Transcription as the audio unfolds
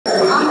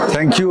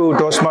Thank you,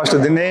 Toastmaster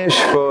Dinesh,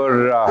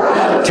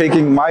 for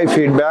taking my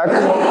feedback.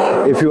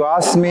 If you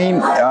ask me,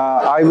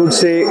 I would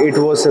say it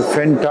was a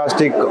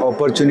fantastic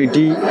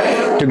opportunity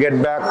to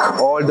get back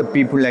all the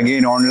people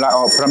again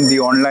online, from the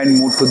online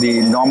mode to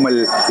the normal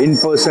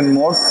in-person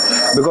mode,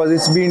 because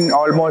it's been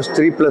almost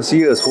 3+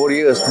 years, 4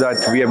 years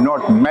that we have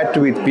not met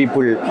with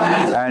people,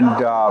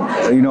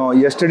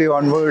 and yesterday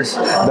onwards,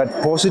 that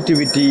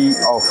positivity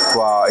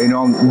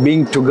of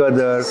being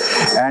together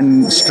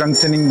and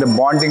strengthening the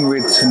bonding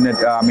with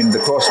the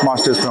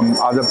Toastmasters from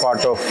other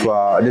part of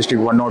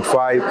District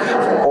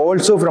 105,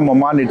 also from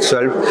Oman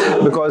itself,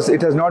 because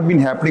it has not been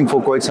happening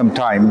for quite some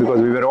time because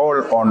we were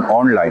all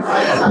online.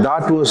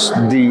 That was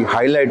the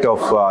highlight of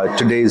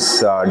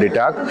today's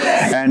DTAC.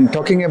 And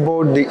talking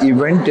about the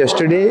event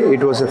yesterday,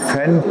 it was a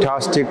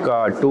fantastic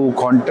two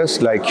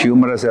contests, like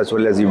humorous as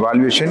well as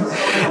evaluation.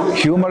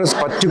 Humorous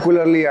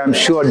particularly, I'm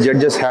sure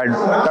judges had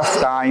tough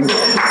time.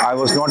 I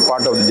was not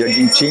part of the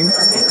judging team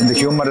in the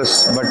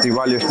humorous, but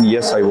evaluation,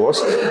 yes, I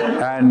was.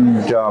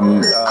 And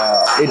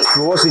it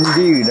was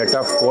indeed a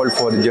tough call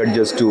for the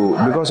judges too,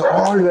 because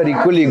all were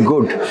equally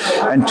good.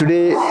 And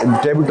today, the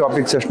table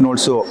topic session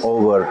also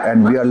over,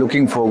 and we are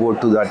looking forward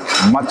to that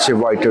much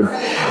awaited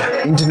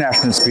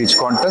international speech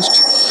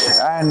contest.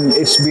 And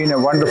it's been a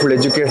wonderful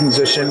education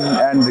session,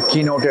 and the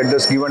keynote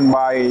address given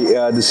by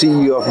the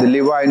CEO of the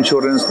Liva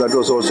Insurance, that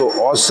was also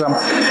awesome.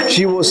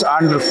 She was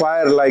under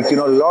fire,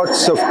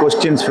 lots of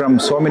questions from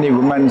so many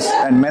women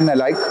and men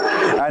alike,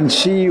 and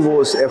she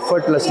was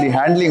effortlessly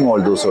handling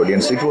all those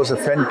audience. It was a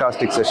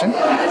fantastic session,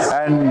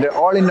 and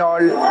all in all,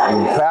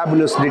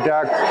 fabulous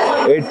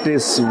DTAC. It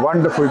is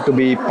wonderful to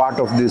be part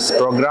of this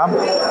program,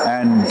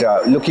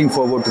 and looking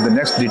forward to the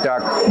next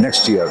DTAC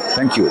next year.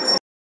 Thank you.